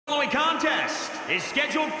following contest is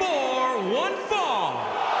scheduled for one fall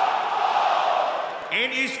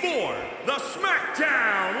and is for the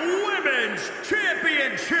SmackDown Women's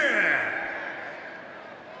Championship.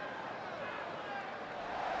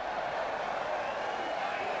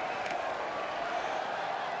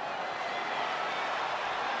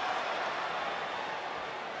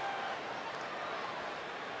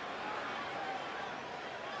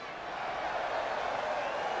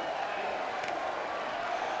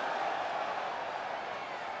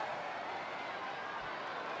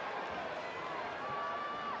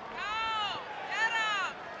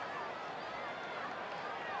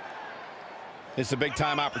 It's a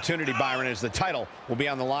big-time opportunity, Byron, as the title will be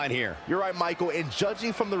on the line here. You're right, Michael, and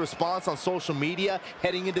judging from the response on social media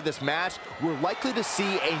heading into this match, we're likely to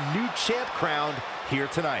see a new champ crowned here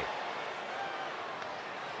tonight.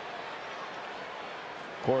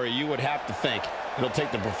 Corey, you would have to think it'll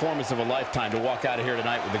take the performance of a lifetime to walk out of here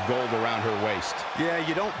tonight with the gold around her waist. Yeah,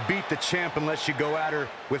 you don't beat the champ unless you go at her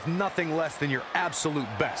with nothing less than your absolute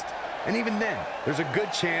best. And even then, there's a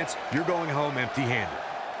good chance you're going home empty-handed.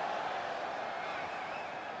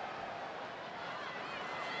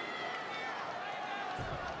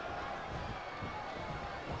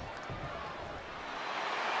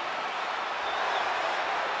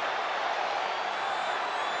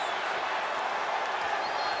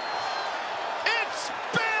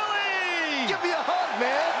 Give me a hug,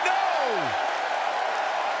 man. No!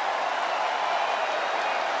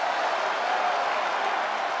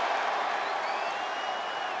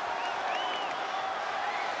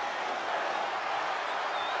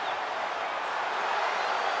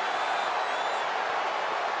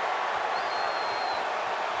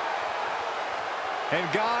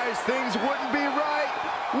 And guys, things wouldn't be right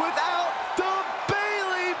without the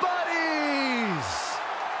Bayley buddies.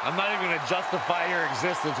 I'm not even going to justify your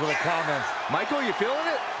existence with a comment. Michael, you feeling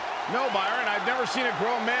it? No, Byron, I've never seen a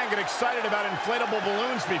grown man get excited about inflatable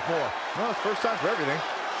balloons before. Well, it's first time for everything.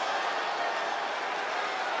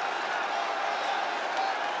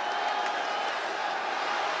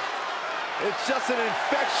 It's just an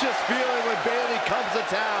infectious feeling when Bayley comes to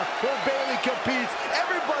town. When Bayley competes,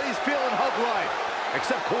 everybody's feeling hug life,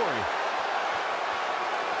 except Corey.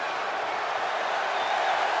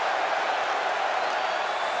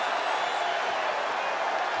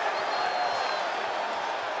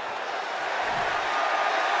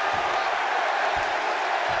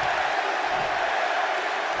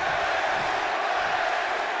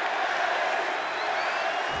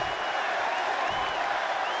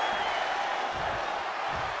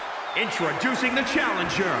 Introducing the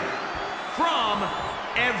challenger from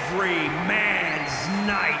every man's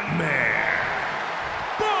nightmare,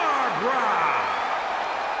 Barbara.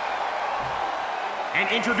 And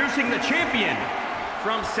introducing the champion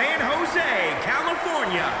from San Jose,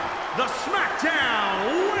 California, the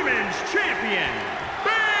SmackDown Women's Champion,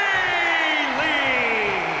 Bayley.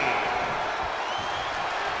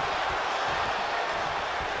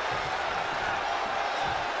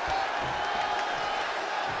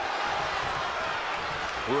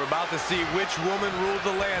 We're about to see which woman rules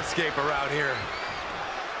the landscape around here.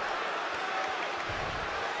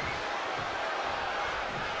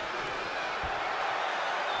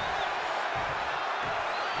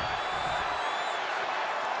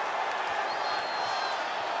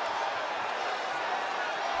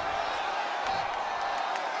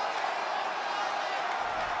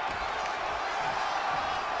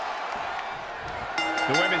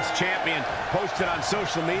 The women's champion posted on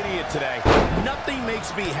social media today, "Nothing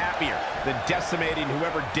makes me happier than decimating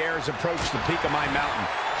whoever dares approach the peak of my mountain."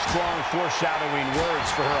 Strong foreshadowing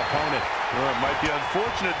words for her opponent. Well, it might be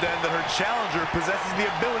unfortunate then that her challenger possesses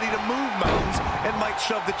the ability to move mountains and might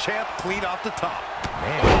shove the champ clean off the top.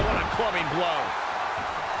 Man, oh, what a clubbing blow.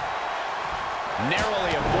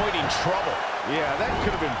 Narrowly avoiding trouble. Yeah, that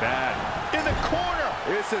could have been bad. In the corner.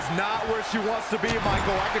 This is not where she wants to be,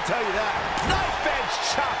 Michael, I can tell you that. Knife edge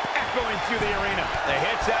chop echoing through the arena. The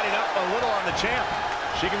hits adding up a little on the champ.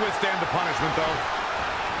 She can withstand the punishment, though.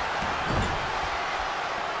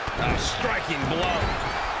 A striking blow.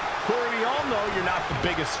 Corey, we all know you're not the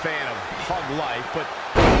biggest fan of hug life, but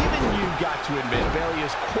even you've got to admit Bayley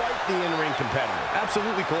is quite the in-ring competitor.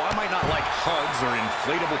 Absolutely, Cole. I might not like hugs or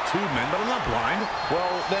inflatable tube men, but I'm not blind. Well,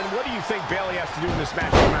 then what do you think Bayley has to do in this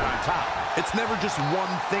match to come out on top? It's never just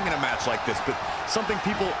one thing in a match like this, but something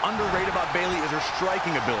people underrate about Bayley is her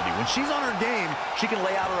striking ability. When she's on her game, she can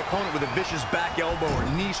lay out her opponent with a vicious back elbow or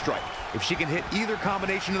knee strike. If she can hit either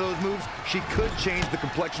combination of those moves, she could change the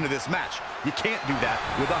complexion of this match. You can't do that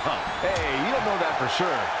with a hug. Hey, you don't know that for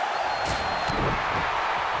sure.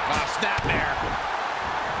 Snap there.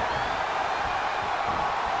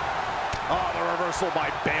 Oh, the reversal by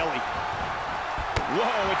Bayley.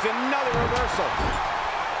 Whoa, it's another reversal.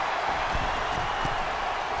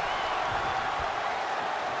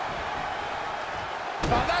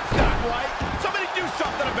 Oh, that's not right. Somebody do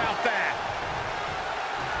something about that.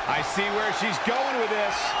 I see where she's going with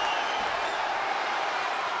this.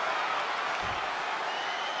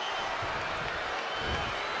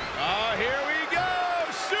 Oh, here we go.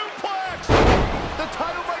 Suplex. The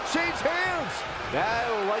title might change hands.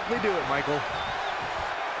 That'll likely do it, Michael.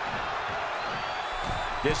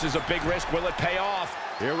 This is a big risk. Will it pay off?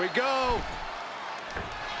 Here we go.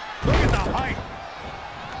 Look at the height.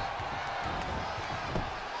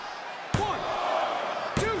 1,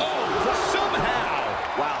 2. Oh,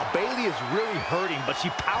 somehow. Wow, Bayley is really hurting, but she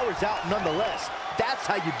powers out nonetheless. That's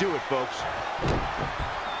how you do it, folks.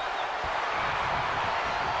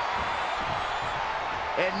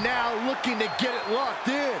 And now looking to get it locked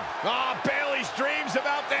in. Oh, Bayley's dreams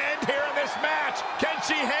about to end here in this match. Can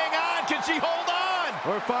she hang on? Can she hold on?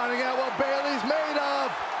 We're finding out what Bayley's made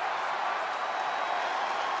of.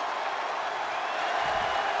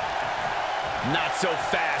 Not so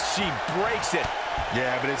fast. She breaks it.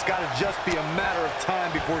 Yeah, but it's got to just be a matter of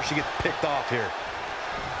time before she gets picked off here.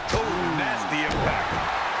 Oh, nasty impact.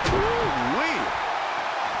 Ooh-wee.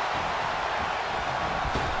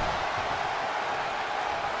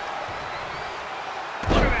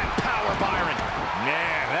 Look at that power, Byron.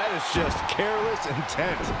 Man, that is just careless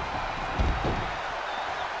intent.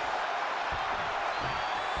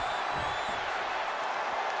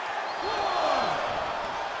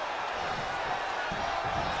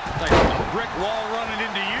 Like a brick wall running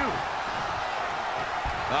into you.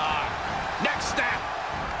 Next snap.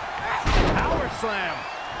 Power slam.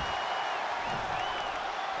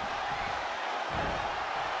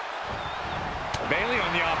 Bayley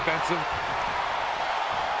on the offensive.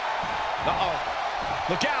 Uh-oh.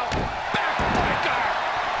 Look out. Backbreaker.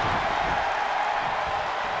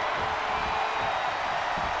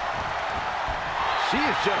 She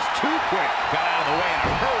is just too quick. Got out of the way in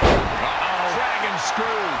a hurry. Uh-oh. Dragon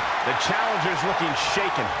screw. The challenger's looking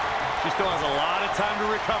shaken. She still has a lot of time to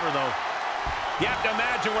recover, though. You have to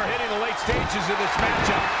imagine we're hitting the late stages of this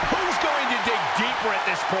matchup. Who's going to dig deeper at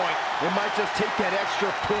this point? It might just take that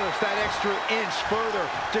extra push, that extra inch further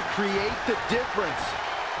to create the difference.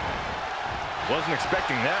 Wasn't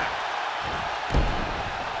expecting that.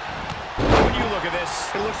 When you look at this,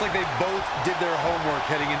 It looks like they both did their homework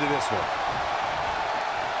heading into this one.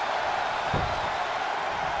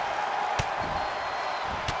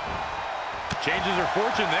 Changes her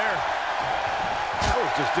fortune there. That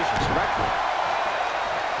was just disrespectful.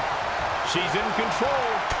 she's in control.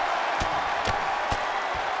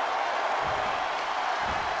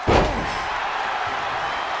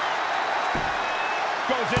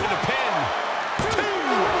 Goes into the pin.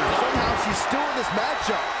 Somehow she's still in this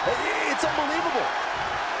matchup. It's unbelievable.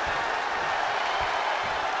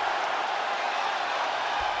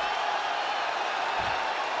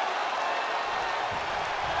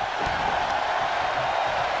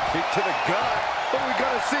 Kick to the gut. What are we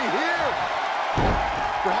going to see here?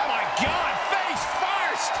 Oh, my God. Face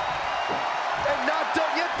first. And not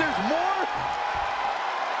done yet. There's more.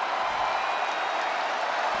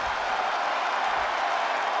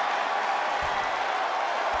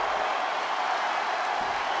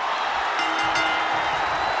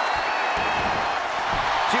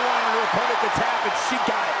 She wanted her opponent to tap, and she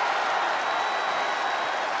got it.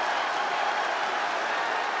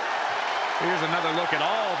 Here's another look at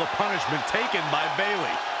all the punishment taken by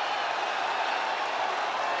Bayley.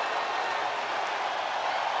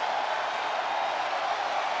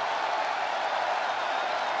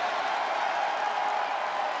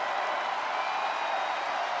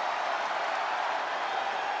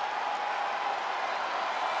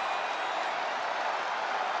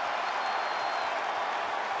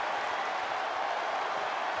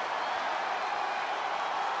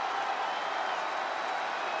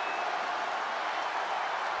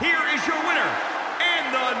 Here is your winner,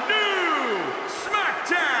 and the new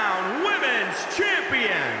SmackDown Women's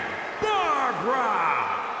Champion,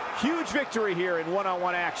 Barbara. Huge victory here in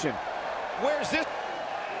one-on-one action. Where's this?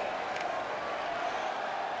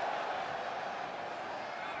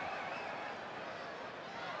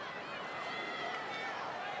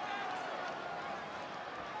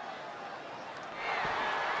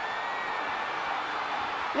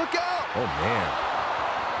 Look out. Oh, man.